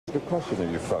question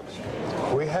of you folks.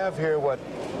 We have here what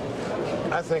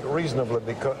I think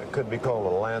reasonably could be called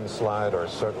a landslide, or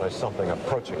certainly something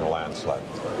approaching a landslide.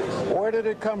 Where did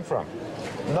it come from?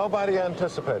 Nobody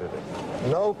anticipated it.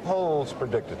 No polls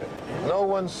predicted it. No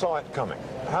one saw it coming.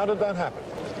 How did that happen?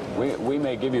 We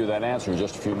may give you that answer in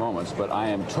just a few moments, but I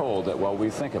am told that while we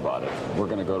think about it, we're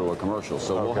going to go to a commercial,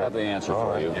 so we'll have the answer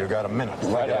for you. You got a minute.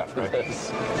 Right after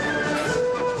this.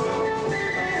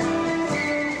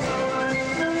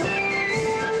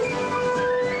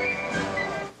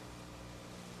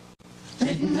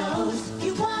 Litton knows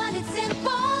you want it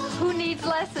simple. Who needs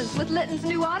lessons with Litton's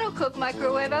new AutoCook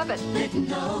microwave oven? Litton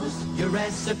knows your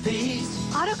recipes.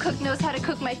 AutoCook knows how to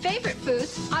cook my favorite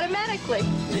foods automatically.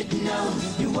 Litton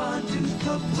knows you want to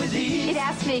cook with ease. It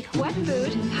asks me what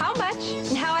food, how much,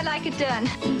 and how I like it done.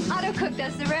 AutoCook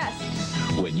does the rest.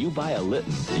 When you buy a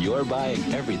Litton, you're buying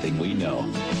everything we know.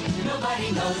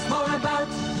 Nobody knows more about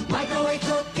microwave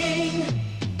cooking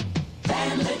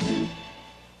than Litton.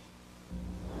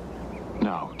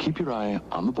 Now, keep your eye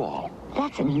on the ball.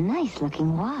 That's a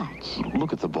nice-looking watch.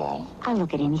 Look at the ball. I'll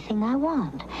look at anything I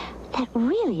want. That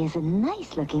really is a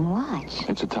nice-looking watch.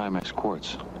 It's a Timex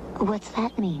quartz. What's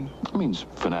that mean? It means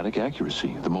fanatic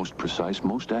accuracy. The most precise,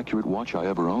 most accurate watch I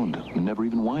ever owned. Never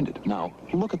even winded. Now,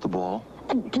 look at the ball.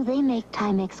 Do they make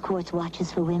Timex quartz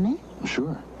watches for women?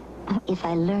 Sure. If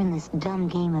I learn this dumb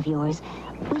game of yours,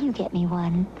 will you get me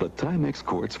one? The Timex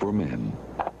quartz for men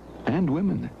and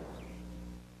women.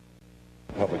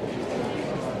 Public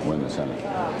win the Senate.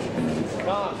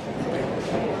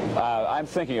 I'm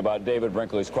thinking about David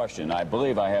Brinkley's question. I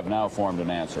believe I have now formed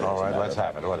an answer. All right, let's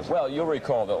have it. What is it? Well, you'll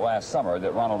recall that last summer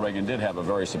that Ronald Reagan did have a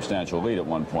very substantial lead at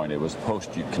one point. It was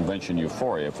post-convention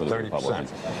euphoria for the 30%.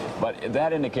 Republicans. But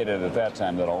that indicated at that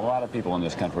time that a lot of people in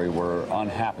this country were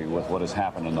unhappy with what has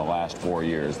happened in the last 4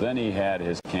 years. Then he had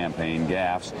his campaign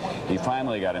gaffes. He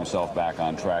finally got himself back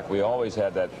on track. We always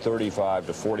had that 35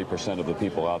 to 40% of the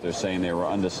people out there saying they were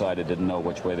undecided, didn't know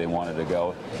which way they wanted to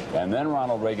go. And then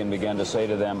Ronald Reagan began to say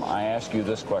to them, I ask you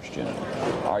this question: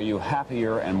 are you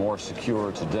happier and more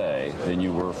secure today than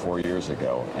you were 4 years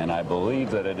ago? And I believe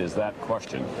that it is that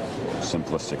question,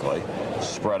 simplistically,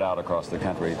 spread out across the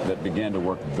country, that began to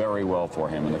work very well for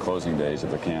him in the closing days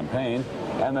of the campaign.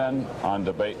 And then on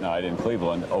debate night in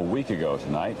Cleveland a week ago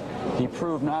tonight, he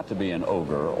proved not to be an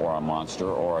ogre or a monster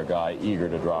or a guy eager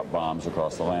to drop bombs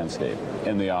across the landscape.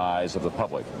 In the eyes of the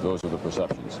public, those are the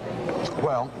perceptions.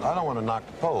 Well, I don't want to knock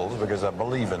the polls because I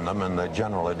believe in them and they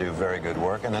generally do very good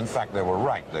work. And in fact, they were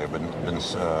right. They've been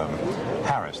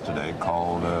Harris today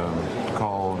called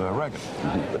Reagan,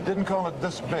 but didn't call it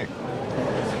this big.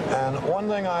 And one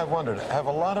thing I wondered, did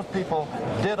a lot of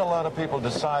people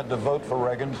decide to vote for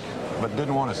Reagan but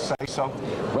didn't want to say so?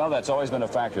 Well, that's always been a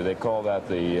factor. They call that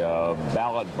the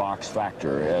ballot box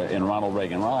factor in Ronald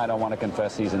Reagan. Well, I don't want to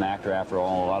confess he's an actor after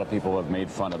all. A lot of people have made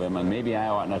fun of him, and maybe I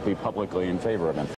ought not be publicly in favor of him.